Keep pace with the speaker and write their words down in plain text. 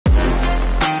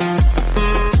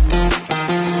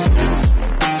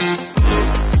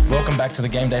back to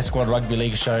the GameDay Squad Rugby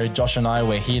League show. Josh and I,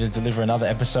 we're here to deliver another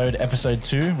episode, episode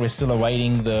 2. We're still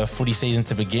awaiting the footy season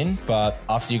to begin, but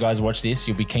after you guys watch this,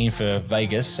 you'll be keen for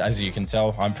Vegas. As you can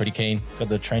tell, I'm pretty keen. Got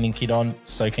the training kit on,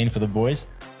 so keen for the boys.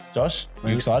 Josh, are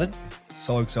you excited?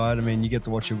 So excited. I mean, you get to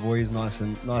watch your boys nice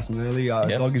and early.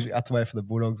 Doggies have to wait for the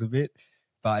Bulldogs a bit,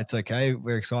 but it's okay.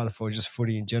 We're excited for just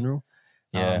footy in general.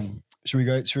 Yeah. Should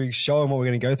we show them what we're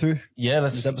going to go through? Yeah,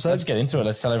 let's get into it.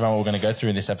 Let's tell everyone what we're going to go through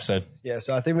in this episode. Yeah,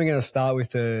 so I think we're going to start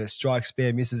with the strike,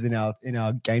 spare, misses in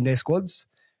our game day squads,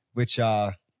 which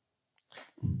are...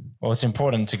 Well, it's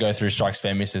important to go through strike,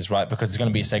 spare, misses, right? Because it's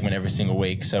going to be a segment every single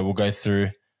week. So we'll go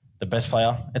through the best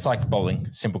player. It's like bowling.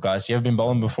 Simple, guys. You ever been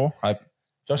bowling before?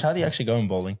 Josh, how do you actually go in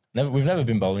bowling? We've never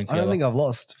been bowling together. I don't think I've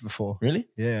lost before. Really?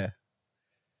 Yeah.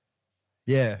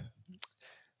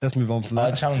 Let's move on from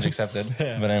that. Challenge accepted.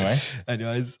 Yeah. But anyway.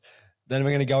 Anyways, then we're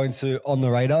going to go into on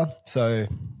the radar. So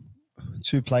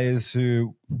 2 players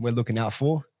who we're looking out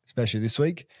for, especially this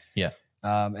week. Yeah.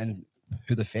 And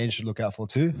who the fans should look out for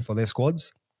too, for their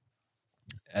squads.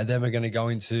 And then we're going to go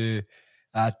into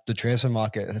the transfer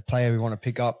market, the player we want to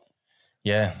pick up.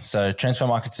 Yeah, so transfer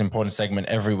market's an important segment.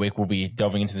 Every week we'll be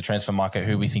delving into the transfer market,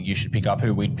 who we think you should pick up,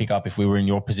 who we'd pick up if we were in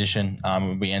your position.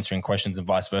 We'll be answering questions and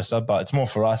vice versa. But it's more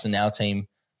for us and our team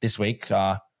this week.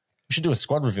 We should do a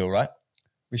squad reveal, right?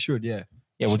 We should, yeah.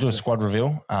 Yeah, we'll do a squad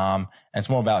reveal. And it's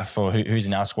more about for who's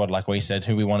in our squad, like we said,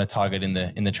 who we want to target in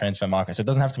the transfer market. So it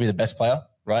doesn't have to be the best player,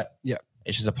 right? Yeah.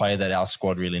 It's just a player that our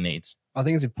squad really needs. I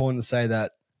think it's important to say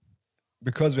that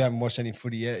because we haven't watched any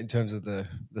footy yet in terms of the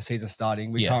season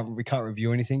starting, we can't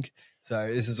review anything. So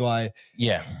this is why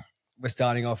we're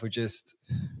starting off with just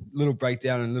little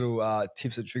breakdown and little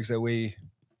tips and tricks that we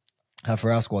have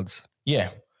for our squads.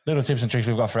 Yeah, little tips and tricks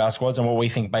we've got for our squads and what we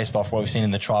think based off what we've seen in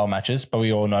the trial matches. But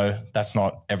we all know that's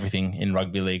not everything in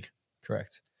rugby league.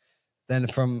 Correct. Then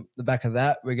from the back of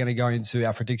that, we're going to go into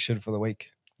our prediction for the week.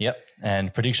 Yep.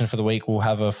 And prediction for the week, we'll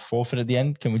have a forfeit at the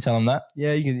end. Can we tell them that?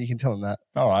 Yeah, you can tell them that.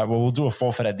 All right. Well, we'll do a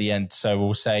forfeit at the end. So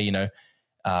we'll say,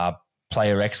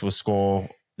 player X will score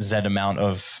Z amount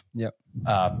of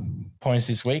points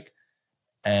this week.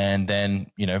 And then,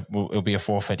 it'll be a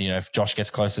forfeit. If Josh gets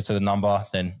closer to the number,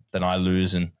 then I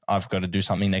lose and I've got to do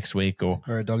something next week. Or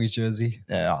a doggies jersey.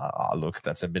 Look,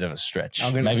 that's a bit of a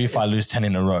stretch. Maybe if I lose 10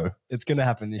 in a row. It's going to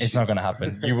happen. It's not going to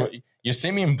happen. You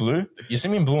see me in blue. You see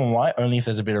me in blue and white only if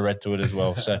there's a bit of red to it as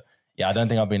well. So, yeah, I don't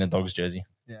think I'll be in a dog's jersey.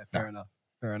 Yeah, fair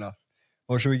enough.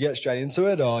 Well, should we get straight into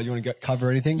it or you want to cover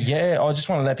anything? Yeah, I just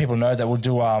want to let people know that we'll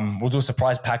do a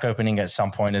surprise pack opening at some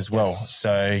point as well. Yes.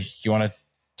 So you want to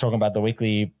talk about the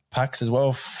weekly packs as well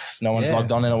if no one's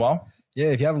logged on in a while? Yeah,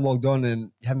 if you haven't logged on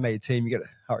and you haven't made a team, you got to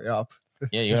hurry up.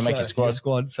 Yeah, you got to make a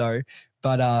squad. Sorry.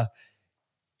 But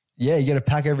you get a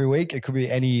pack every week. It could be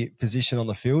any position on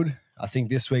the field. I think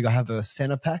this week I have a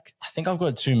centre pack. I think I've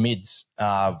got 2 mids,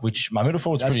 which my middle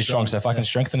forward's pretty strong. So if I can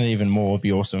strengthen it even more, it'd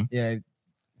be awesome. Yeah,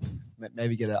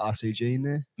 maybe get an RCG in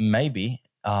there. Maybe.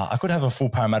 I could have a full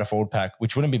Parramatta forward pack,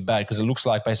 which wouldn't be bad because it looks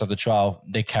like based off the trial,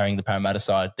 they're carrying the Parramatta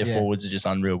side. Their forwards are just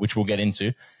unreal, which we'll get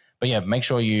into. But yeah, make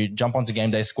sure you jump onto Game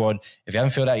Day Squad. If you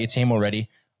haven't filled out your team already,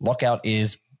 lockout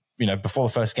is, before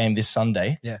the first game this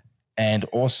Sunday. Yeah. And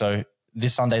also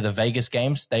this Sunday, the Vegas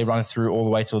games, they run through all the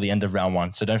way till the end of round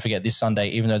 1. So don't forget this Sunday,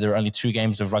 even though there are only 2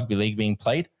 games of rugby league being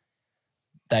played,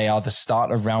 they are the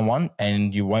start of round 1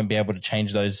 and you won't be able to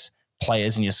change those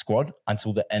players in your squad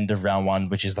until the end of round 1,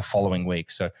 which is the following week.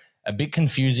 So a bit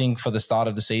confusing for the start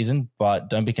of the season, but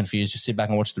don't be confused. Just sit back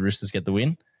and watch the Roosters get the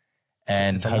win.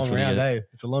 And it's a long round,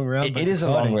 It's a long round. It is a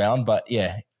long round, but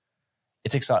yeah,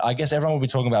 it's exciting. I guess everyone will be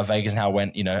talking about Vegas and how it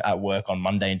went, at work on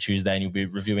Monday and Tuesday, and you'll be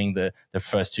reviewing the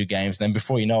first 2 games. And then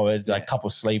before you know it, like a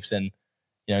couple sleeps and,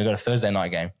 you got a Thursday night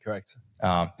game. Correct.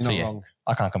 Not wrong.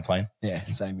 I can't complain. Yeah,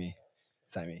 same here.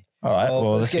 All right,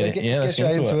 well let's get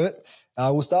straight into it.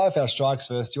 We'll start with our strikes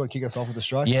first. Do you want to kick us off with the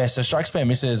strike? Yeah, so strike, spare,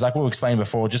 misses, like we explained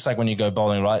before, just like when you go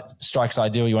bowling, right? Strike's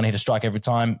ideal. You want to hit a strike every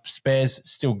time. Spares,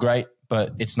 still great,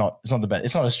 but it's not the best.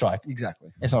 It's not a strike.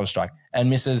 Exactly. It's not a strike. And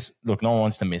misses, look, no one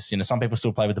wants to miss. Some people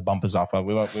still play with the bumpers up, but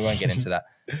we won't get into that.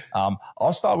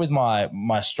 I'll start with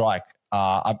my strike.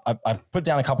 I put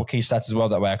down a couple key stats as well.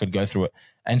 That way I could go through it.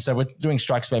 And so we're doing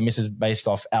strike, spare, misses based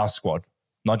off our squad,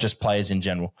 not just players in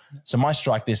general. So my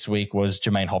strike this week was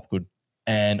Jermaine Hopgood.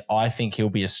 And I think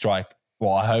he'll be a strike.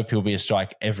 Well, I hope he'll be a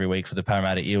strike every week for the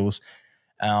Parramatta Eels.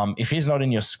 If he's not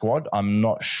in your squad, I'm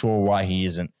not sure why he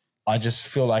isn't. I just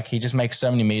feel like he just makes so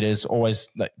many meters, always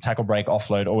like tackle, break,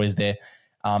 offload, always there.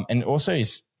 And also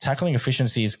his tackling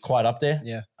efficiency is quite up there.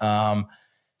 Yeah.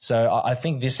 So I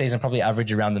think this season probably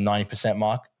average around the 90%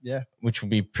 mark. Yeah. Which would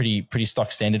be pretty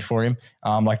stock standard for him.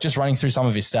 Like just running through some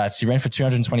of his stats, he ran for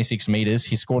 226 meters.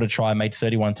 He scored a try, made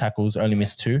 31 tackles, only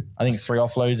missed 2. I think 3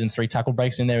 offloads and 3 tackle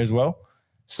breaks in there as well.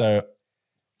 So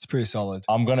it's pretty solid.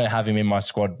 I'm going to have him in my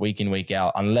squad week in, week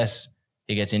out, unless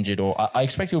he gets injured, or I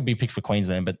expect he'll be picked for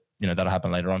Queensland, but that'll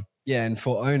happen later on. Yeah. And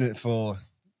for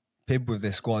people with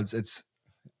their squads, it's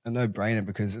a no-brainer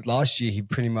because last year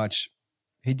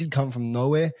he did come from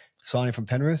nowhere, signing from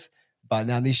Penrith, but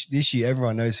now this year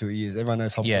everyone knows who he is. Everyone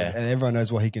knows Hopper, and everyone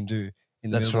knows what he can do in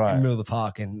the middle of the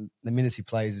park, and the minutes he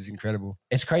plays is incredible.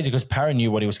 It's crazy because Parra knew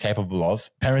what he was capable of.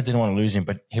 Penrith didn't want to lose him,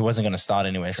 but he wasn't going to start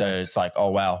anyway. Correct. So it's like, oh,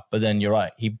 wow. But then you're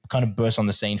right. He kind of burst on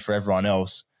the scene for everyone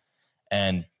else,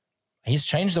 and he's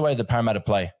changed the way the Parramatta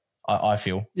play, I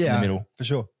feel, in the middle. For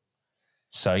sure.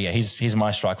 So, yeah, he's my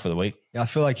strike for the week. Yeah, I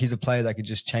feel like he's a player that could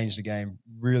just change the game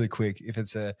really quick. If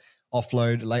it's a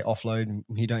late offload, and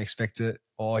you don't expect it,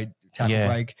 or tackle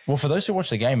break. Well, for those who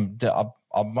watch the game,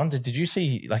 I wonder, did you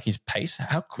see like his pace?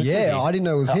 How quick was he? I didn't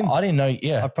know it was him. I didn't know,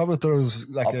 yeah. I probably thought it was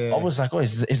like I was like, oh,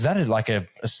 is that like a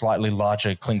slightly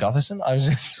larger Clint Gutherson? I was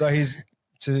just... So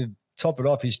to top it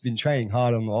off, he's been training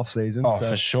hard on the off season. Oh,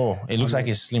 for sure. It looks like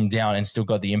he's slimmed down and still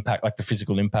got the impact, like the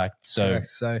physical impact. So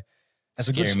that's scary,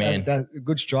 a good man. That's a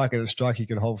good strike and a strike he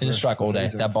can hold for a strike all day.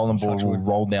 That bowling ball will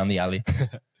roll down the alley.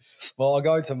 Well, I'll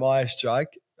go into my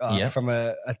strike from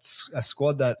a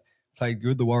squad that played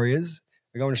good, the Warriors.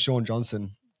 We're going to Sean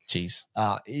Johnson. Jeez.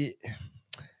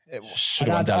 Should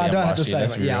have done. I don't have to say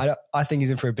it. I think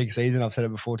he's in for a big season. I've said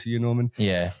it before to you, Norman.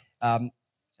 Yeah.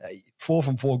 4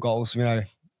 from 4 goals,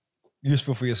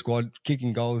 useful for your squad.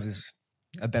 Kicking goals is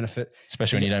a benefit.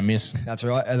 Especially when you don't miss. That's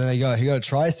right. And then he got a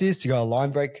try assist, you got a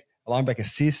line break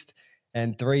assist,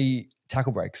 and 3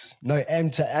 tackle breaks.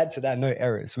 And to add to that, no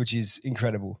errors, which is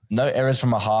incredible. No errors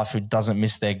from a half who doesn't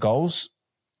miss their goals.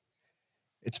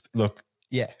 It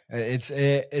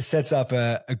sets up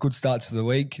a good start to the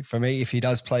week for me if he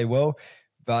does play well.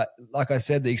 But like I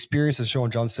said, the experience of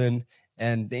Sean Johnson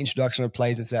and the introduction of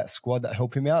players into that squad that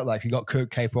help him out, like you got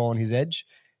Kirk Capewell on his edge,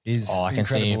 is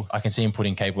incredible. I can see him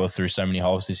putting Capewell through so many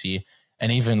holes this year,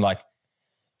 and even like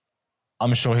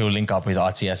I'm sure he'll link up with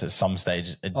RTS at some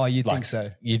stage. You'd think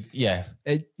so? Give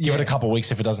it a couple of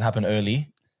weeks if it doesn't happen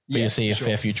early. But you'll see a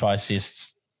fair few try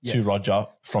assists to Roger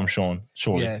from Sean.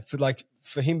 Surely,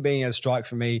 for him being a strike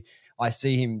for me, I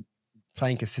see him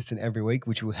playing consistent every week,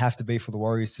 which will have to be for the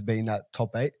Warriors to be in that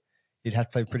top 8. He'd have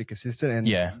to play pretty consistent.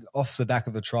 And off the back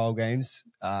of the trial games,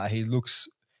 he looks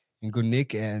in good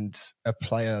nick and a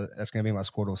player that's going to be in my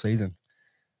squad all season.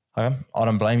 Okay. I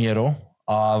don't blame you at all.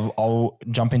 I'll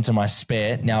jump into my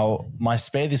spare. Now, my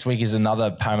spare this week is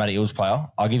another Parramatta Eels player.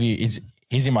 I'll give you,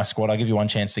 he's in my squad. I'll give you one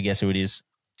chance to guess who it is.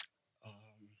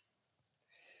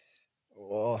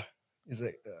 Is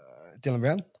it Dylan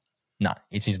Brown? No,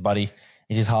 it's his buddy.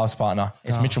 It's his halves partner.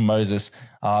 It's Mitchell Moses.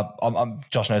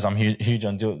 Josh knows I'm huge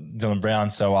on Dylan Brown,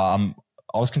 so I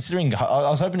was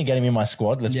hoping to get him in my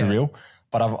squad. Let's be real,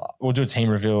 but we'll do a team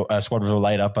reveal, squad reveal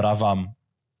later. But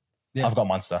I've got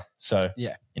Munster, so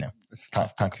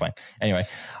can't complain. Anyway,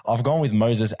 I've gone with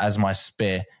Moses as my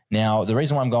spare. Now, the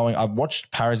reason why I'm going, I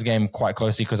watched Parra's game quite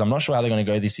closely because I'm not sure how they're going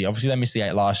to go this year. Obviously, they missed the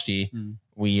 8 last year.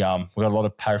 We got a lot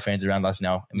of Parra fans around us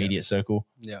now, immediate circle.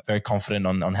 Yeah. Very confident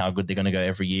on how good they're going to go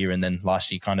every year. And then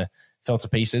last year kind of fell to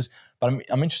pieces. But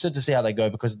I'm interested to see how they go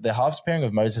because the halves pairing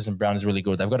of Moses and Brown is really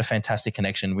good. They've got a fantastic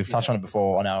connection. We've touched on it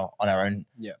before on our own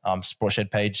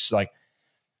SportsShed page. Like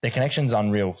their connection's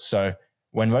unreal. So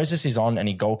when Moses is on and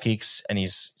he goal kicks and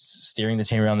he's steering the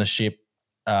team around the ship,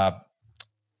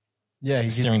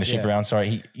 steering the ship around.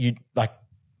 Sorry, you like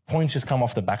points just come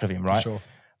off the back of him, right? For sure.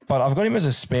 But I've got him as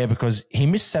a spare because he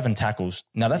missed 7 tackles.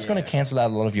 Now that's going to cancel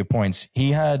out a lot of your points.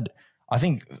 He had, I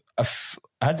think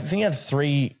he had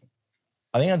 3.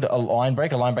 I think he had a line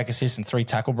break assist, and 3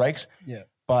 tackle breaks. Yeah.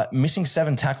 But missing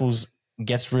 7 tackles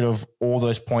gets rid of all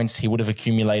those points he would have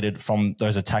accumulated from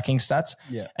those attacking stats.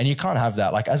 Yeah. And you can't have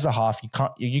that. Like as a half,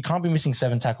 you can't be missing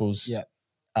 7 tackles. Yeah.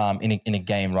 In a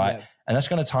game, right? Yeah. And that's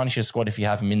going to tarnish your squad if you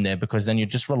have him in there because then you're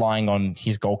just relying on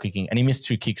his goal kicking. And he missed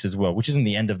 2 kicks as well, which isn't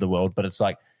the end of the world. But it's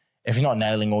like if you're not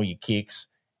nailing all your kicks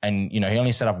and, he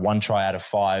only set up 1 try out of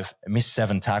 5, missed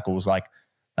 7 tackles, like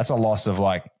that's a loss of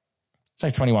like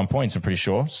 21 points, I'm pretty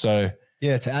sure. So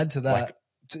yeah, to add to that,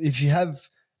 if you have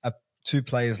 2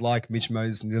 players like Mitch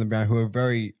Moses and Dylan Brown who are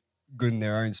very good in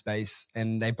their own space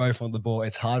and they both on the ball,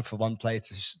 it's hard for one player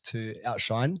to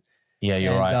outshine. Yeah,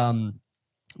 you're right.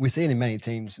 We see it in many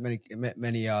teams,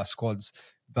 many squads.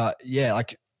 But yeah,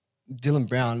 like Dylan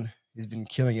Brown has been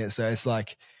killing it. So it's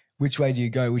like which way do you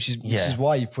go? Which is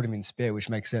why you've put him in spare, which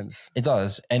makes sense. It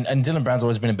does. And Dylan Brown's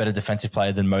always been a better defensive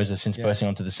player than Moses since bursting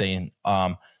onto the scene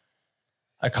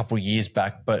a couple of years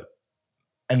back.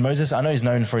 And Moses, I know he's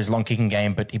known for his long kicking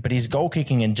game, but his goal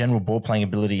kicking and general ball playing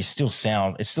ability is still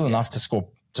sound. It's still enough to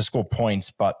score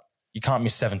points, but you can't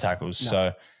miss 7 tackles. No.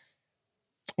 So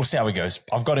we'll see how it goes.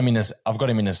 I've got him in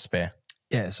as spare.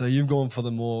 Yeah, so you've gone for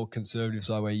the more conservative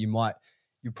side where you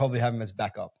probably have him as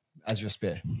backup, as your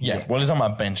spare. Yeah. Well, he's on my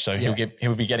bench, so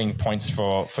he'll be getting points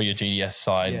for your GDS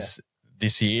sides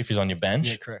this year if he's on your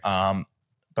bench. Yeah, correct.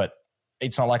 But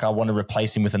it's not like I want to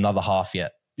replace him with another half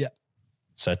yet. Yeah.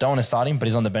 So don't want to start him, but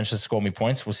he's on the bench to score me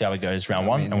points. We'll see how it goes round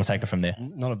one, and we'll take it from there.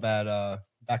 Not a bad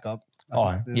backup.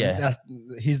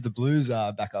 He's the Blues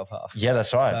backup half. Yeah,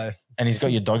 that's right. So, and he's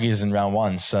got your doggies in round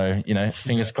one. So,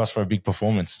 fingers crossed for a big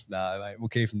performance. No, mate, we'll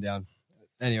keep him down.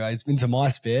 Anyways, into my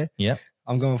spare. Yeah.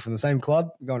 I'm going from the same club.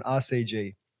 I'm going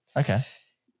RCG. Okay.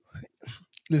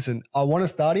 Listen, I want to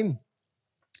start him,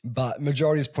 but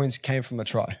majority of his points came from a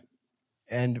try.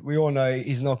 And we all know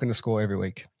he's not going to score every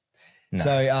week. No.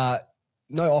 So,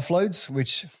 no offloads,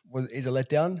 which is a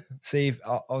letdown. Steve,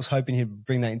 I was hoping he'd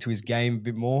bring that into his game a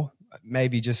bit more.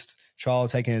 Maybe just trial,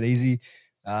 taking it easy,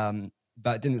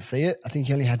 but didn't see it. I think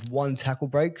he only had 1 tackle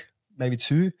break, maybe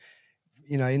 2.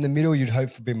 In the middle, you'd hope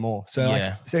for a bit more.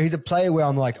 So, so he's a player where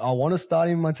I'm like, I want to start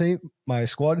him in my team, my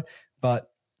squad, but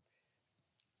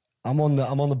I'm on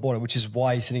the border, which is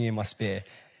why he's sitting in my spare.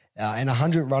 And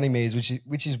 100 running meters,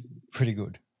 which is pretty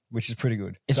good. It's pretty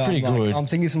good. I'm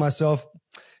thinking to myself,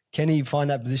 can he find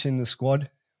that position in the squad?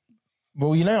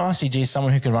 Well, RCG is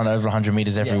someone who can run over 100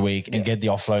 meters every week and get the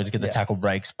offloads, get the tackle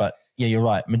breaks. But you're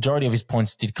right. Majority of his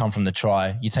points did come from the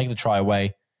try. You take the try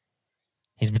away,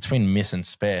 he's between miss and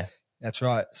spare. That's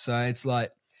right. So it's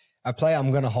like a player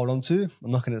I'm going to hold on to.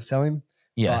 I'm not going to sell him.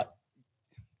 Yeah. But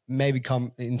maybe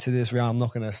come into this round, I'm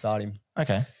not going to start him.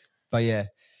 Okay. But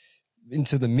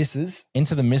into the misses.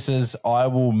 I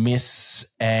will miss,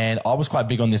 and I was quite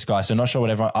big on this guy, so not sure what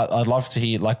everyone. I'd love to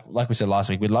hear, like we said last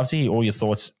week, we'd love to hear all your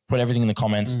thoughts. Put everything in the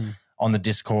comments on the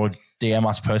Discord. DM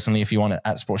us personally if you want it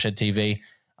at SportsShedTV.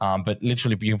 But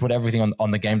literally, you can put everything on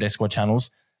the GameDay Squad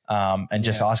channels and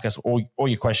just ask us all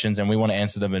your questions, and we want to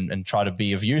answer them and try to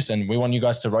be of use. And we want you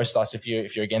guys to roast us if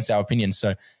you're against our opinions.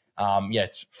 So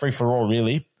it's free for all,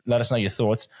 really. Let us know your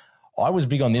thoughts. I was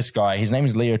big on this guy. His name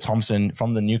is Leo Thompson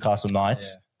from the Newcastle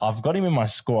Knights. Yeah. I've got him in my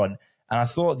squad, and I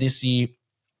thought this year,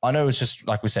 I know it's just,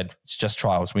 like we said, it's just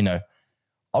trials. We know.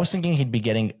 I was thinking he'd be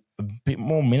getting a bit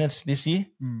more minutes this year.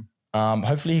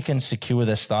 Hopefully he can secure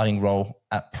the starting role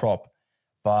at prop,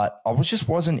 but I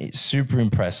wasn't super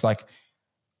impressed. Like,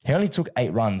 he only took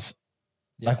 8 runs.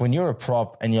 Yeah. Like, when you're a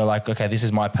prop and you're like, okay, this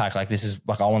is my pack. Like, this is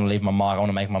like, I want to leave my mark. I want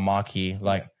to make my mark here.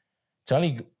 Like, to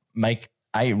only make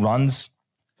 8 runs,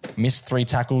 missed 3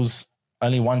 tackles,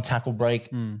 only 1 tackle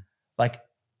break. Like,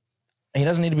 he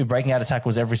doesn't need to be breaking out of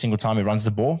tackles every single time he runs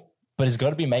the ball, but he's got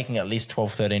to be making at least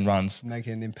 12, 13 runs.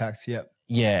 Making an impact, yeah.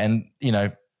 Yeah, and,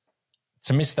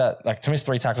 to miss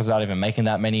 3 tackles without even making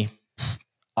that many,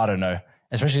 I don't know.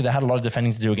 Especially they had a lot of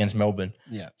defending to do against Melbourne.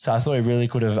 Yeah. So I thought he really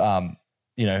could have,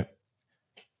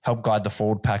 helped guide the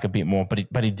forward pack a bit more,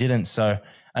 but he didn't. So,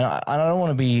 and I don't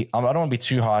want to be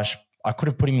too harsh. I could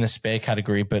have put him in the spare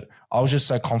category, but I was just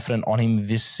so confident on him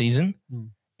this season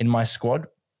in my squad.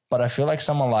 But I feel like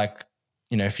someone like,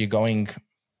 if you're going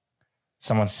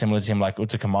someone similar to him like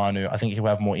Utakamanu, I think he'll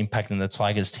have more impact in the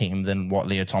Tigers team than what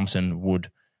Leo Thompson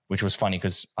would, which was funny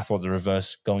because I thought the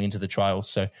reverse going into the trials.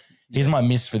 So here's my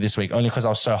miss for this week, only because I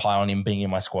was so high on him being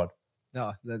in my squad.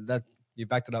 No, that you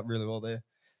backed it up really well there.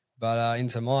 But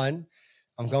into mine,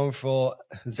 I'm going for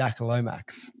Zach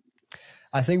Lomax.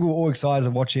 I think we're all excited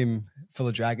to watch him for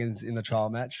the Dragons in the trial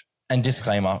match. And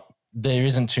disclaimer, there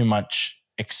isn't too much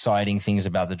exciting things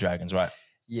about the Dragons, right?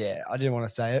 Yeah, I didn't want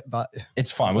to say it, but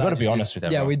it's fine. We've got to be honest with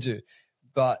everyone. Yeah, we do.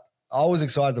 But I was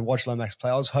excited to watch Lomax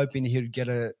play. I was hoping he'd get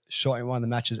a shot in one of the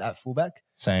matches at fullback.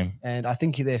 Same. And I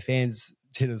think their fans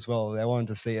did as well. They wanted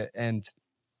to see it. And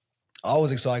I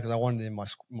was excited because I wanted it in my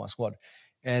squad.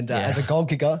 And as a goal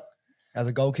kicker, a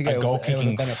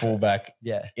goal-kicking fullback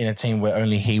in a team where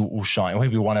only he will shine. He'll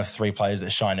be one of 3 players that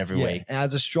shine every week. And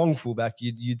as a strong fullback,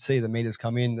 you'd see the meters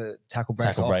come in, the tackle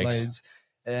breaks, offloads,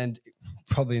 and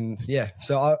probably,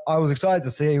 So I was excited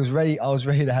to see he was ready. I was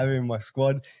ready to have him in my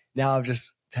squad. Now I've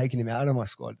just taken him out of my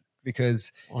squad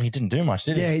because... Well, he didn't do much,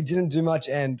 did he? Yeah, he didn't do much,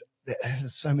 and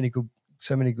there's so many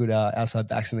good outside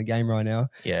backs in the game right now.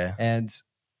 Yeah. And...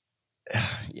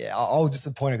 I was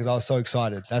disappointed because I was so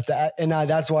excited.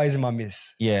 That's why he's in my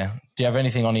miss. Yeah. Do you have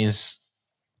anything on his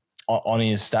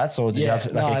stats, or did you have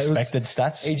expected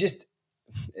stats? He just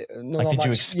did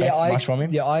you expect much from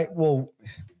him? Yeah,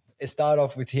 it started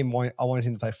off with him. I wanted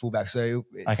him to play fullback. So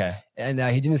okay, and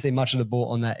he didn't see much of the ball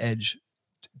on that edge.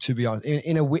 To be honest,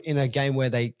 in a game where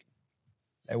they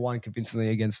won convincingly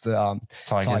against the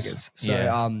Tigers.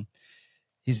 So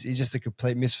he's just a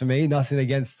complete miss for me. Nothing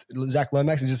against Zach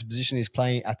Lomax. It's just a position he's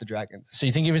playing at the Dragons. So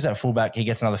you think if he's at fullback, he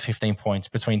gets another 15 points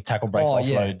between tackle breaks,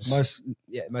 offloads? Most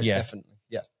definitely.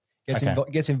 Yeah,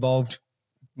 gets involved.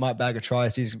 Might bag a try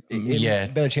assist.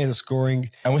 Better chance of scoring.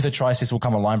 And with a try assist will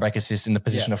come a line break assist in the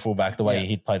position of fullback, the way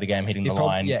he'd play the game, hitting the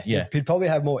line. He'd probably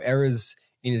have more errors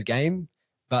in his game,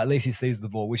 but at least he sees the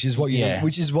ball, which is what you need,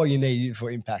 which is what you need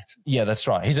for impact. Yeah, that's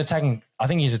right. I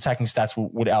think his attacking stats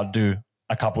would outdo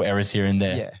a couple errors here and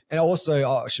there. Yeah. And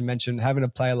also, I should mention, having a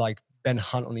player like Ben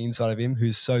Hunt on the inside of him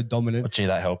who's so dominant. Oh, gee,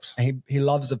 that helps. And he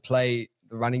loves to play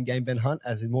the running game, Ben Hunt,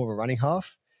 as more of a running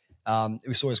half.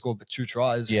 We saw he scored 2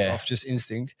 tries off just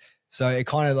instinct. So it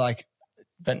kind of like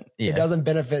it doesn't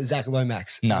benefit Zach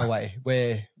Lomax in a way,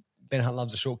 where Ben Hunt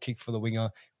loves a short kick for the winger,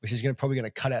 which is probably going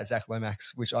to cut out Zach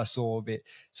Lomax, which I saw a bit.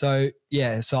 So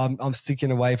I'm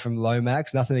sticking away from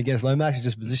Lomax. Nothing against Lomax, it's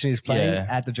just position he's playing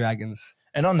at the Dragons.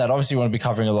 And on that, obviously, we want to be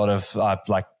covering a lot of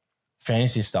like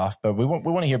fantasy stuff, but we want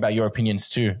to hear about your opinions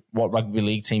too. What rugby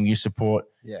league team you support?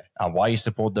 Why you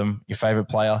support them? Your favorite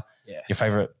player? Your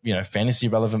favorite, fantasy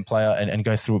relevant player, and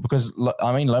go through it, because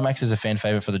I mean, Lomax is a fan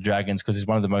favorite for the Dragons because he's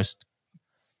one of the most.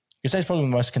 You'd say he's probably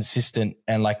the most consistent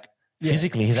and like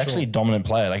physically, he's actually a dominant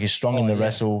player. Like he's strong in the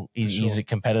wrestle. He's a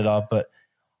competitor, but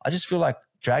I just feel like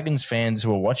Dragons fans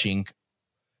who are watching,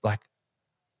 like,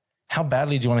 how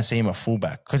badly do you want to see him a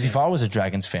fullback? Because if I was a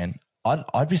Dragons fan,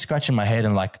 I'd be scratching my head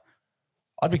and like,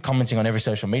 I'd be commenting on every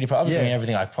social media. I'd be doing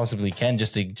everything I possibly can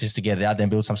just to get it out there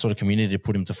and build some sort of community to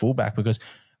put him to fullback, because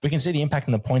we can see the impact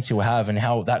and the points he will have and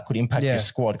how that could impact your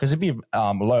squad. Because it'd be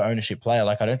a low ownership player.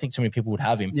 Like I don't think too many people would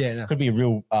have him. Could be a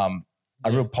real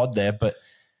pod there, but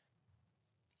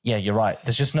yeah, you're right.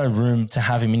 There's just no room to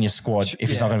have him in your squad if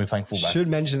he's not going to be playing fullback. Should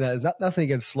mention that there's nothing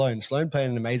against Sloan. Sloan played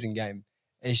an amazing game.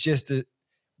 It's just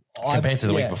compared to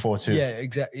the week before too. Yeah,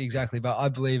 exactly. But I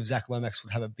believe Zach Lomax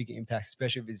would have a bigger impact,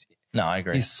 especially with I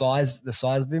agree. His size, the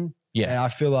size of him. Yeah. And I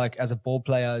feel like as a ball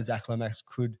player, Zach Lomax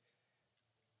could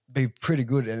be pretty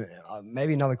good. And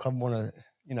maybe another club want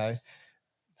to,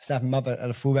 snap him up at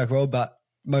a fullback role, but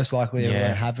most likely it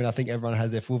won't happen. I think everyone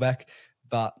has their fullback.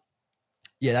 But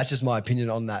yeah, that's just my opinion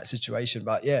on that situation.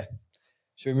 But yeah,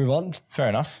 should we move on? Fair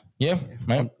enough. Yeah,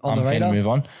 mate. On the radar? To move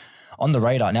on. On the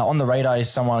radar. Now, on the radar is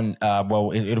someone,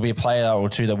 it'll be a player or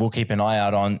two that we'll keep an eye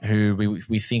out on who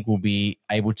we think will be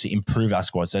able to improve our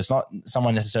squad. So it's not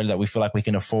someone necessarily that we feel like we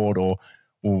can afford or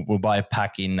we'll buy a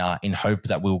pack in hope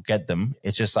that we'll get them.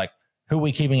 It's just like, who are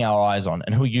we keeping our eyes on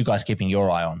and who are you guys keeping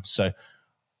your eye on? So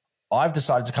I've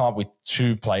decided to come up with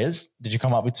 2 players. Did you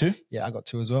come up with 2? Yeah, I got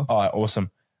 2 as well. All right,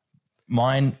 awesome.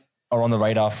 Mine are on the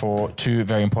radar for 2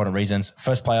 very important reasons.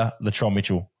 First player, Latrell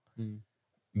Mitchell.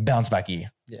 Bounce back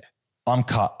year. Yeah. I'm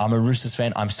cut. I'm a Roosters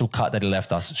fan. I'm still cut that he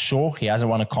left us. Sure, he hasn't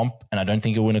won a comp, and I don't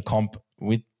think he'll win a comp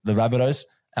with the Rabbitohs.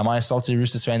 Am I a salty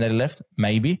Roosters fan that he left?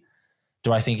 Maybe.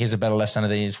 Do I think he's a better left centre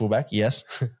than he is fullback? Yes.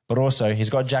 But also,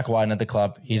 he's got Jack Wyden at the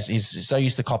club. He's so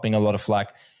used to copping a lot of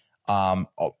flack.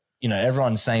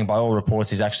 Everyone's saying by all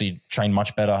reports he's actually trained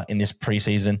much better in this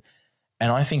preseason.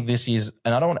 And I think this is,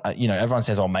 and I don't want, everyone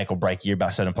says, make or break year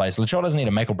about certain players. Latrell doesn't need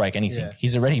to make or break anything. Yeah.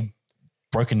 He's already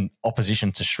broken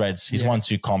opposition to shreds. He's won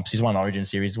 2 comps. He's won Origin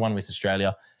Series. He's won with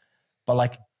Australia. But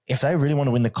like, if they really want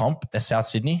to win the comp at South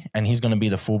Sydney and he's going to be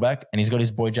the fullback and he's got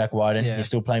his boy Jack Wyden, he's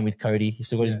still playing with Cody. He's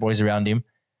still got his boys around him.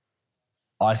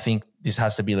 I think this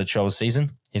has to be Latrell's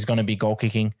season. He's going to be goal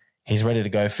kicking. He's ready to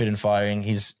go, fit and firing.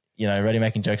 He's, ready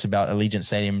making jokes about Allegiant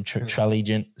Stadium,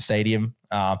 Tralegiant Stadium.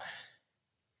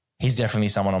 He's definitely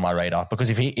someone on my radar because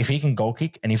if he can goal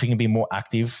kick and if he can be more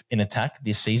active in attack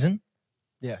this season,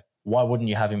 why wouldn't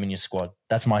you have him in your squad?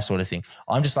 That's my sort of thing.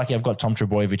 I'm just lucky I've got Tom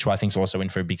Trebojevic, who I think is also in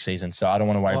for a big season, so I don't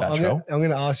want to worry about Trell. I'm going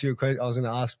to ask you a question. I was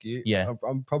going to ask you. Yeah.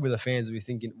 I'm probably the fans will be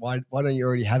thinking, why don't you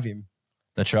already have him?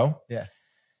 Latrell? Yeah.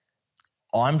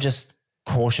 I'm just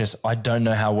cautious. I don't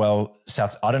know how well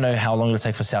I don't know how long it'll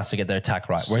take for Souths to get their attack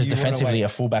right. Whereas defensively, a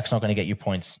fullback's not going to get you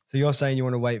points. So you're saying you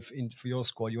want to wait for your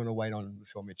squad, you want to wait on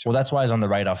Latrell Mitchell? Well, that's why he's on the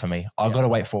radar for me. I've got to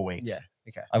wait 4 weeks. Yeah.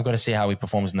 Okay. I've got to see how he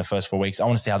performs in the first 4 weeks. I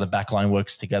want to see how the back line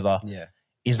works together. Yeah.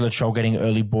 Is Latrell getting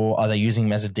early ball? Are they using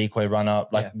him as a decoy runner?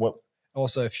 What?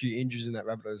 Also, a few injuries in that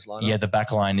Rabbitohs lineup. Yeah, the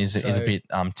back line is a bit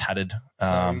tattered.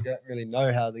 So we don't really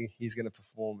know how he's going to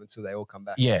perform until they all come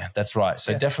back. Yeah, that's right.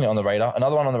 So definitely on the radar.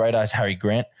 Another one on the radar is Harry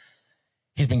Grant.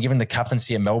 He's been given the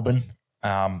captaincy at Melbourne.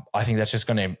 I think that's just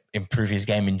going to improve his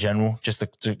game in general. Just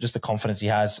the confidence he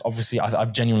has. Obviously, I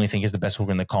genuinely think he's the best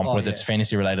hooker in the comp, whether it's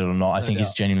fantasy related or not. I think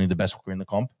he's genuinely the best hooker in the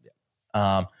comp.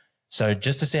 Yeah. So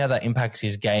just to see how that impacts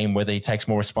his game, whether he takes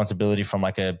more responsibility from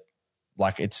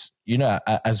it's,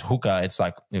 as hooker, it's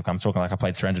like, look, I'm talking like I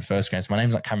played 300 first grades. My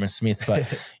name's like Cameron Smith,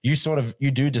 but you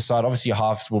do decide, obviously your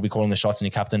halves will be calling the shots and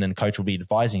your captain and coach will be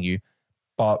advising you.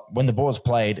 But when the ball is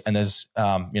played and there's,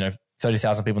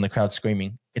 30,000 people in the crowd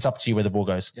screaming, it's up to you where the ball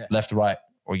goes, left, right,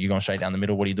 or you're going straight down the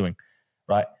middle. What are you doing?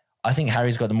 Right. I think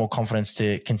Harry's got the more confidence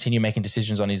to continue making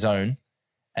decisions on his own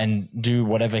and do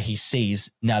whatever he sees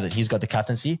now that he's got the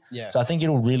captaincy. Yeah. So I think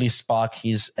it'll really spark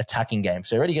his attacking game.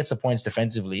 So he already gets the points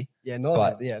defensively. Yeah,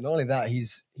 not only that,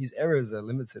 his errors are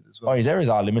limited as well. Oh, his errors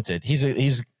are limited.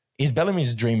 He's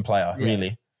Bellamy's dream player,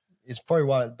 really. It's probably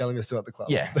why Bellamy's still at the club.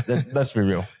 Yeah, let's be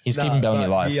real. He's keeping Bellamy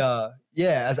alive.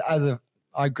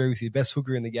 I agree with you. Best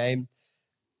hooker in the game.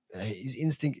 His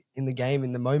instinct in the game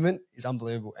in the moment is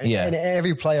unbelievable. And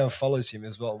every player follows him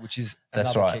as well, which is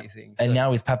another key thing. And now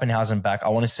with Pappenhausen back, I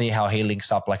want to see how he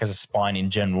links up, like as a spine in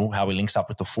general, how he links up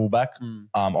with the fullback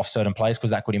off certain plays,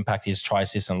 because that could impact his try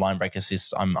assists and line break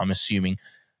assists, I'm assuming.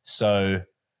 So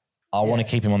I want to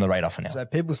keep him on the radar for now. So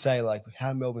people say, like,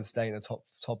 how Melbourne stay in the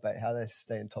top 8, how they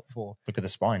stay in top 4. Look at the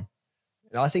spine.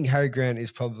 And I think Harry Grant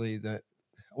is probably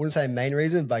I wouldn't say main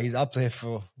reason, but he's up there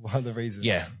for one of the reasons.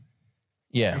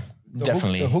 Yeah,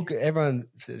 definitely. The hooker, everyone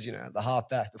says, the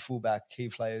halfback, the fullback, key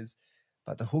players,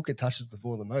 but the hooker touches the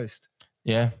ball the most.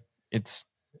 Yeah, it's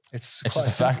just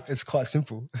a fact. It's quite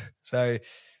simple. So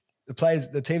the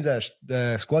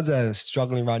squads that are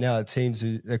struggling right now are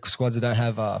the squads that don't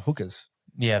have hookers.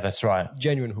 Yeah, that's right.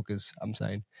 Genuine hookers, I'm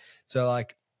saying. So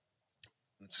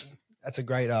that's a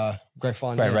great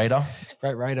find. Great radar.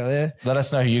 Great radar there. Let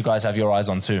us know who you guys have your eyes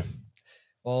on too.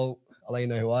 Well, I'll let you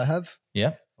know who I have.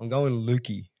 Yeah. I'm going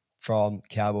Lukey from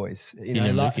Cowboys.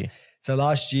 Lukey. So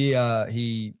last year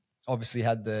he obviously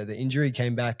had the injury,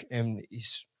 came back and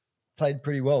he's played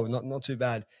pretty well, not too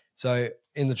bad. So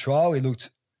in the trial he looked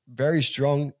very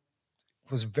strong,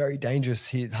 was very dangerous.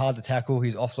 He hard to tackle.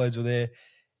 His offloads were there,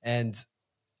 and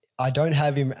I don't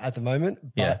have him at the moment.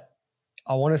 But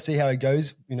I want to see how it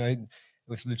goes.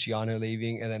 With Luciano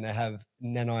leaving, and then they have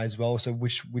Nanai as well. So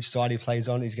which side he plays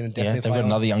on, he's going to definitely play. They've got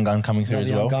another young gun coming through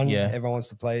as well. Everyone wants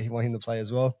to play. He want him to play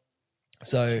as well.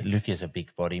 So Luke is a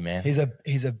big body, man. He's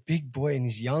a big boy and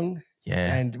he's young.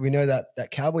 Yeah, and we know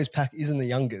that Cowboys pack isn't the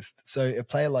youngest. So a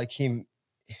player like him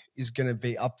is going to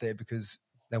be up there because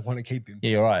they want to keep him.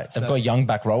 Yeah, you're right. They've got young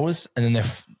back rowers, and then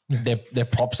their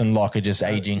props and lock are just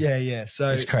aging. Yeah. So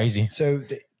it's crazy. So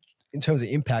in terms of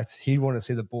impacts, he'd want to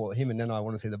see the ball. Him and Nanai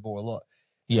want to see the ball a lot.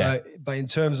 Yeah. So, but in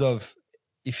terms of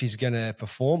if he's going to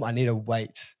perform, I need to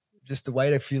wait. Just to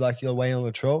wait if you like you're waiting on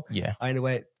the trial. Yeah. I need to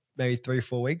wait maybe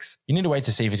 3-4 weeks. You need to wait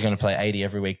to see if he's going to play 80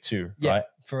 every week too, right?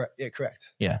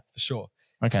 Correct. Yeah. For sure.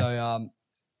 Okay. So,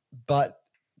 but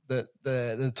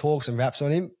the talks and raps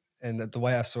on him and the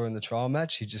way I saw in the trial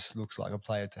match, he just looks like a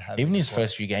player to have. Even his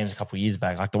first few games a couple of years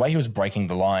back, like the way he was breaking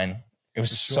the line, it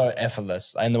was so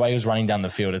effortless. And the way he was running down the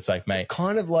field, it's like, mate,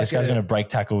 kind of like this guy's going to break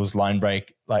tackles, line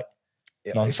break, like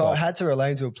if I had to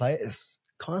relate to a player, it's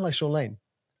kind of like Sean Lane.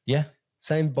 Yeah.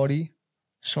 Same body.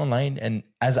 Sean Lane and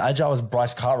as agile as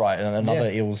Bryce Cartwright and another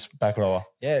Eels back rower.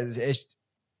 Yeah,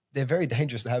 they're very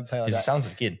dangerous to have a player like that. He sounds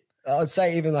like a kid. I'd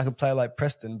say even like a player like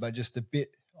Preston, but just a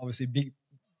bit, obviously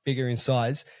bigger in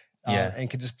size. And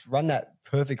could just run that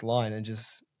perfect line and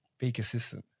just be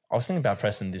consistent. I was thinking about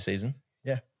Preston this season.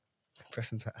 Yeah.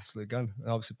 Preston's an absolute gun. And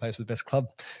obviously plays for the best club.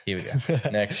 Here we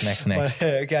go. Next.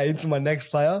 Okay, into my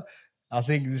next player. I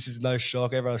think this is no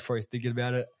shock. Everyone's probably thinking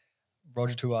about it.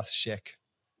 Roger Tuivasa-Sheck.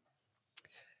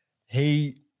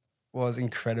 He was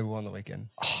incredible on the weekend.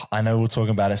 Oh, I know we're talking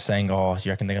about it saying, do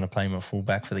you reckon they're going to play him at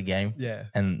fullback for the game? Yeah.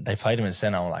 And they played him at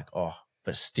centre. I'm like,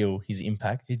 but still his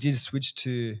impact. He did switch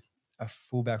to a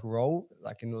fullback role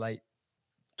like in the late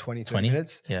 20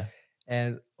 minutes. Yeah.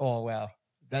 And, wow.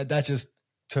 That just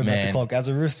turned back the clock. As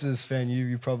a Roosters fan,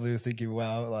 you probably were thinking,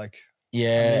 wow, like,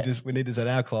 yeah, we need this at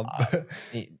our club.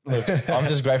 Look, I'm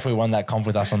just grateful he won that comp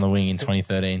with us on the wing in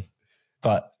 2013.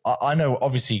 But I know,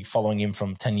 obviously, following him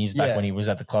from 10 years back when he was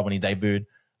at the club when he debuted,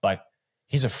 like,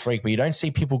 he's a freak. But you don't see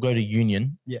people go to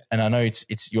Union. Yeah. And I know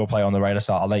it's your play on the radar,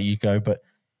 so I'll let you go. But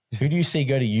who do you see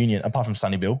go to Union, apart from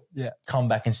Sonny Bill, come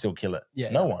back and still kill it?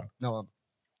 Yeah. No one.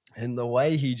 And the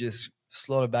way he just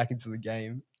slotted back into the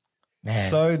game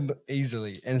so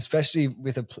easily, and especially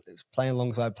with playing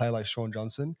alongside a player like Sean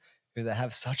Johnson, who they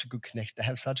have such a good connection. They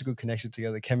have such a good connection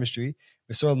together, chemistry.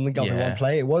 We saw them link up in one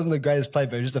play. It wasn't the greatest play,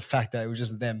 but it was just the fact that it was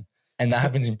just them. And that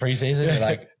happens in preseason. You're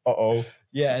like,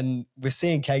 Yeah, and we're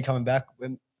seeing Kay coming back.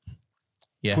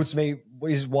 Puts me,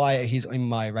 is why he's in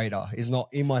my radar. He's not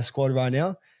in my squad right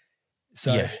now.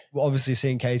 So we're obviously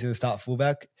seeing Kay's going to start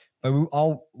fullback. But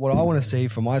what I want to see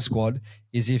from my squad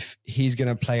is if he's going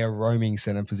to play a roaming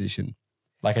center position.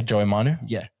 Like a Joey Manu?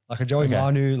 Yeah. Like a Joey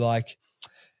Manu, like,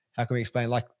 how can we explain?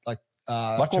 Like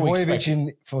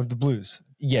Travojevic for the Blues.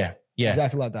 Yeah. Yeah.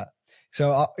 Exactly like that.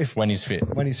 So when he's fit.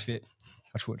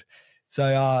 Touch wood. So,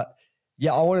 I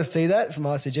want to see that from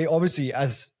RCG. Obviously,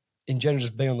 as in general,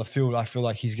 just being on the field, I feel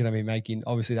like he's going to be making,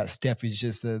 obviously that step is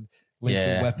just a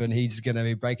lethal weapon. He's going to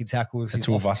be breaking tackles. The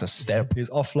two of us a step. His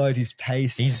offload, his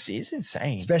pace. He's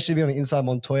insane. Especially being on the inside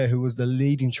Montoya, who was the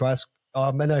leading try scorer.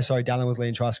 Dallin was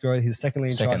leading try scorer. His second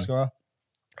leading try scorer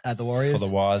at the Warriors. For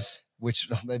the Wires. Which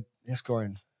they're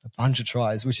scoring a bunch of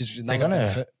tries, which is... They're going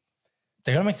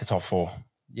to make the top 4.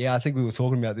 Yeah, I think we were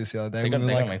talking about this the other day. We were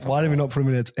like, why did we not put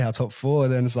them in our top 4?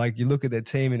 And then it's like, you look at their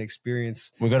team and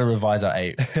experience. We've got to revise our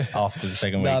 8 after the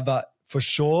second week. No, but for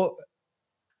sure,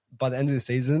 by the end of the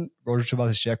season, Roger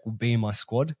Trabuzashek will be in my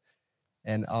squad.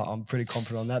 And I'm pretty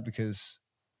confident on that because,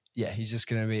 he's just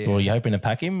going to be... Well, you hoping to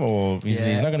pack him or he's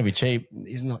not going to be cheap?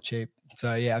 He's not cheap.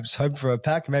 So, I'm just hoping for a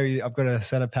pack. Maybe I've got a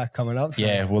center pack coming up. So.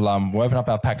 Yeah, we'll open up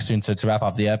our pack soon to wrap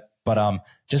up the app. But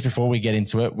just before we get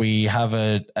into it, we have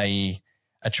a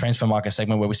transfer market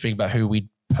segment where we speak about who we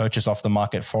purchase off the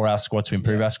market for our squad to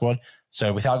improve our squad.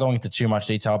 So without going into too much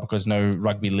detail, because no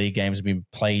rugby league games have been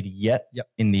played yet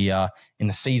in the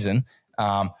season,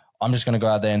 I'm just going to go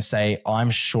out there and say I'm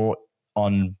short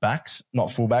on backs, not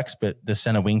fullbacks, but the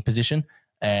center wing position.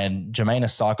 And Jermaine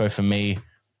Asako, for me,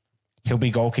 he'll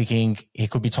be goal kicking. He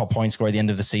could be top point scorer at the end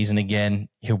of the season again.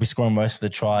 He'll be scoring most of the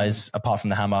tries apart from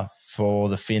the hammer for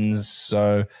the Finns.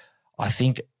 So I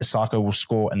think Asako will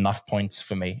score enough points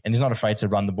for me. And he's not afraid to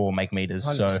run the ball, make meters.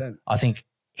 100%. So I think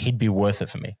he'd be worth it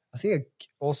for me. I think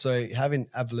also having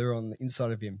Avalira on the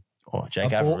inside of him. Oh,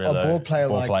 Jake Avalira. A ball player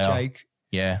like Jake.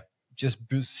 Yeah. Just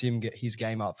boosts him, get his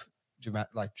game up.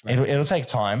 It'll take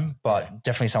time, but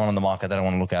definitely someone on the market that I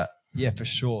want to look at. Yeah, for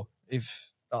sure.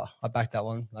 I backed that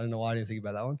one. I don't know why I didn't think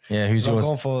about that one. Yeah, who's yours? I've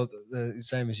gone for the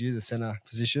same as you, the center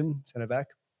position, center back.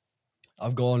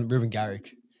 I've gone Ruben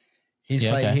Garrick. He's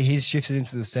He's shifted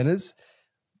into the centers.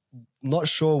 Not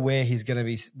sure where he's going to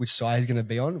be, which side he's going to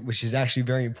be on, which is actually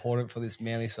very important for this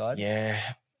Manly side. Yeah.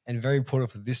 And very important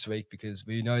for this week because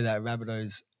we know that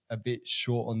Rabbitoh's a bit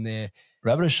short on their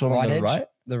Rabbitoh's short on the right?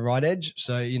 The right edge.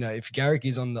 So, if Garrick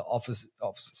is on the opposite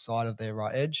side of their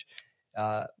right edge,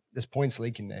 there's points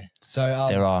leaking there. So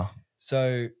there are.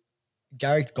 So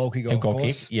Garrick goal kick, of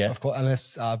course,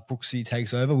 unless Brooksy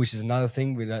takes over, which is another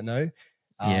thing we don't know.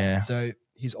 So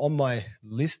he's on my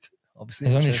list. Obviously,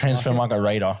 he's on your transfer market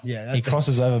radar. Yeah, he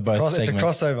crosses over both segments. It's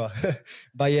a crossover,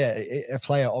 but a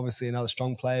player, obviously another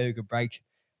strong player who could break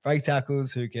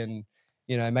tackles, who can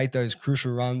make those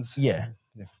crucial runs. Yeah,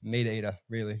 meat eater,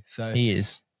 really. So he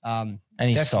is, and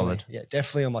he's solid. Yeah,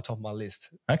 definitely on my top of my list.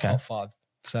 Okay, top 5.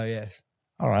 So yes.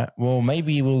 All right. Well,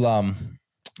 maybe we'll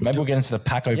get into the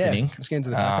pack opening. Yeah, let's get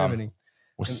into the pack opening.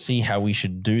 We'll see how we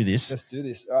should do this. Let's do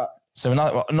this. All right. So we're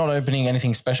not opening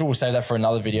anything special. We'll save that for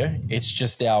another video. It's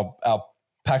just our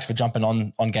packs for jumping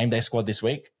on GameDay Squad this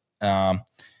week.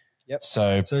 Yep.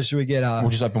 So should we get? We'll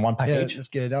just open one pack each. Let's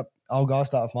get it up. I'll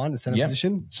start with mine, the center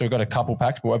position. So we've got a couple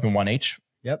packs. We'll open one each.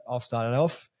 Yep. I'll start it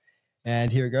off,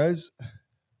 and here it goes.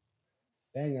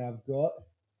 Bang! I've got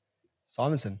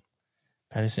Simonson.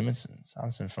 Paddy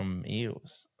Simonson from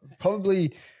Eels.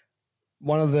 Probably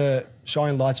one of the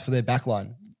shining lights for their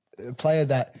backline. A player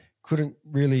that couldn't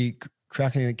really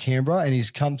crack it in Canberra, and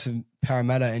he's come to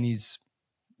Parramatta and he's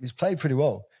played pretty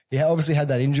well. He obviously had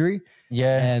that injury.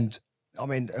 Yeah. And, I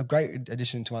mean, a great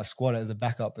addition to my squad as a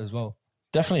backup as well.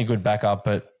 Definitely a good backup,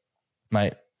 but,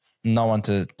 mate, no one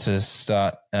to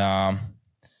start. I'll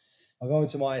go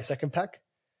into my second pack.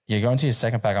 Yeah, go into your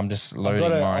second pack. I'm just loading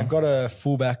mine. I've got a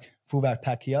fullback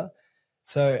pack here.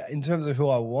 So in terms of who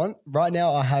I want, right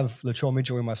now I have Latrell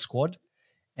Mitchell in my squad,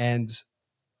 and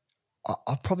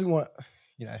I probably want,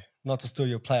 not to steal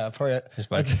your player, probably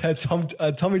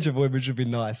Tommy Travojevic, which would be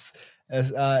nice.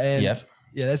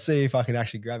 Let's see if I can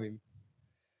actually grab him.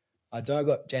 I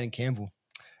got Jaden Campbell,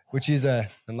 which is a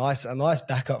nice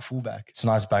backup fullback. It's a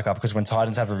nice backup because when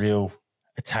Titans have a real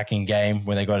attacking game,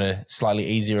 when they got a slightly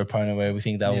easier opponent where we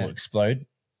think they will explode,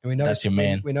 and we know that's your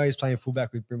man. We know he's playing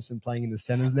fullback with Brimson playing in the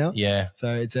centers now. Yeah.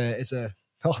 So it's a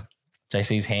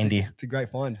JC's handy. It's a great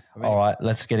find. All right,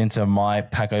 let's get into my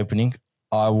pack opening.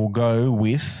 I will go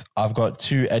with, I've got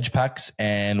 2 edge packs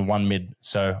and 1 mid.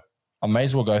 So I may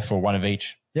as well go for one of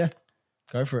each. Yeah,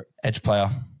 go for it. Edge player.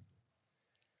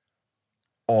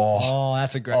 Oh,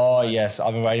 that's a great find. Yes,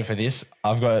 I've been waiting for this.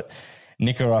 I've got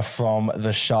Nikora from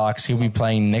the Sharks. He'll be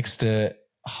playing next to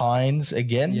Hines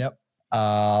again. Yep.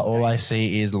 All I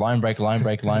see is line break.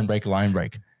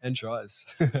 And tries.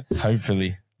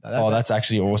 Hopefully. That's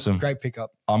actually awesome. Great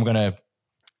pickup. I'm gonna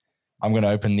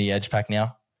open the Edge pack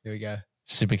now. Here we go.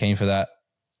 Super keen for that.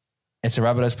 It's a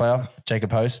Rabbitohs player,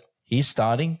 Jacob Host. He's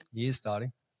starting. He is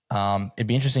starting. It'd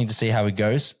be interesting to see how it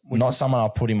goes. Not someone I'll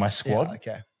put in my squad. Yeah,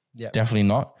 okay. Yeah. Definitely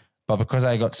not. But because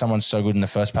I got someone so good in the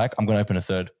first pack, I'm going to open a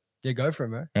third. Yeah, go for it,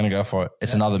 man. I'm going to go for it.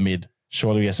 It's another mid.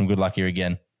 Surely we get some good luck here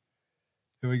again.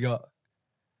 Who we got?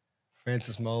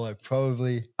 Francis Molo,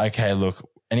 probably. Okay, look.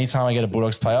 Anytime I get a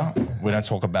Bulldogs player, we don't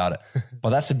talk about it. But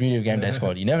that's the beauty of GameDay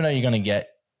Squad. You never know you're going to get.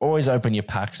 Always open your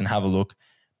packs and have a look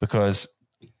because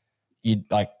you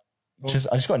like. I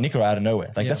just got Nico out of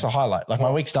nowhere. Like that's a highlight. Like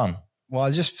my week's done. Well,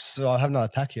 I have another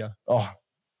pack here. Oh,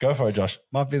 go for it, Josh.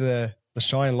 Might be the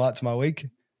shining light to my week.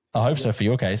 I hope so for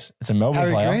your case. It's a Melbourne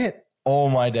Harry player. Grant. All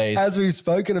my days. As we've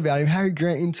spoken about him, Harry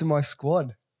Grant into my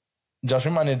squad. Josh,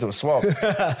 we might need to do a swap.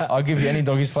 I'll give you any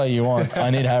Doggies player you want. I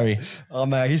need Harry. Oh,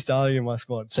 man, he's starting in my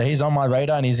squad. So he's on my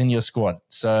radar and he's in your squad.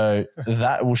 So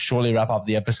that will surely wrap up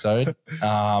the episode. That's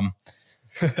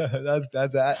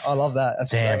I love that.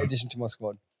 That's a great addition to my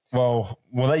squad. Well,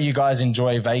 we'll let you guys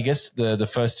enjoy Vegas, the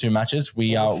first two matches.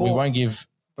 We won't give...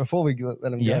 Before we let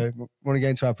them go, want to get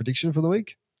into our prediction for the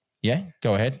week? Yeah,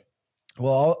 go ahead.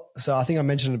 Well, so I think I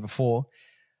mentioned it before.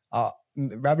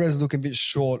 Rabbitohs look a bit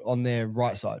short on their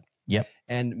right side. Yep.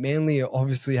 And Manly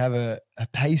obviously have a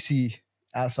pacey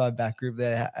outside back group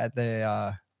there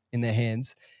in their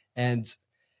hands. And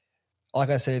like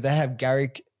I said, they have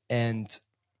Garrick and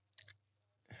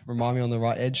remind me on the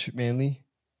right edge, Manly.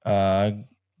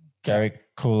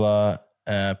 Garrick, Kula,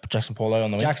 Jackson Paulo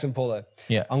on the wing. Jackson Paulo.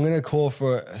 Yeah. I'm going to call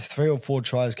for 3 or 4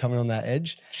 tries coming on that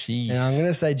edge. Jeez. And I'm going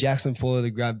to say Jackson Paulo to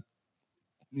grab,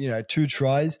 2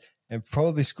 tries and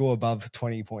probably score above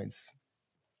 20 points.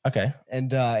 Okay.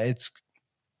 And it's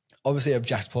obviously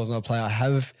Jackson Paulo's not a player I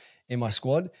have in my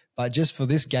squad, but just for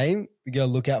this game, we got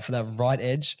to look out for that right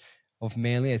edge of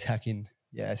Manly attacking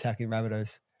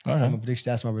Rabbitohs. Okay. So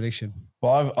that's my prediction.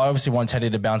 Well, I obviously want Teddy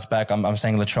to bounce back. I'm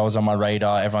saying Latrell's on my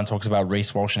radar. Everyone talks about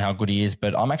Reece Walsh and how good he is,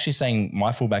 but I'm actually saying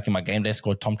my fullback in my game day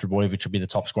squad, Tom Trbojevic, will be the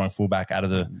top scoring fullback out of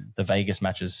the Vegas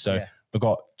matches. So we've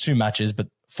got 2 matches, but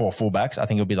 4 fullbacks. I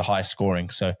think it'll be the highest scoring.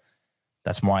 So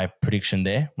that's my prediction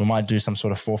there. We might do some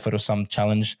sort of forfeit or some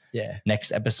challenge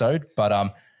next episode,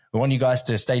 but we want you guys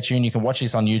to stay tuned. You can watch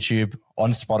this on YouTube,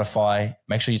 on Spotify.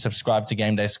 Make sure you subscribe to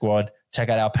GameDay Squad. Check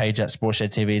out our page at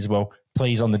SportsShedTV as well.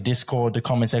 Please, on the Discord, the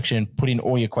comment section, put in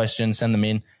all your questions, send them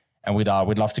in, and we'd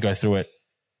love to go through it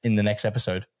in the next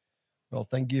episode. Well,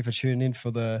 thank you for tuning in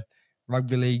for the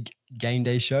Rugby League Game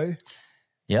Day show.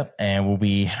 Yep, and we'll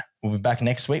be back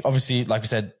next week. Obviously, like I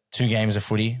said, 2 games of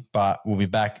footy, but we'll be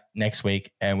back next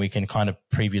week and we can kind of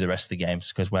preview the rest of the games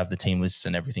because we'll have the team lists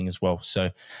and everything as well. So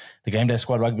the GameDay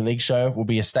Squad Rugby League show will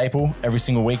be a staple every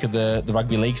single week of the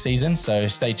Rugby League season. So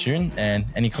stay tuned. And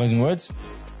any closing words?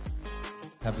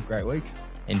 Have a great week.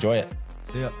 Enjoy it.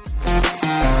 See ya.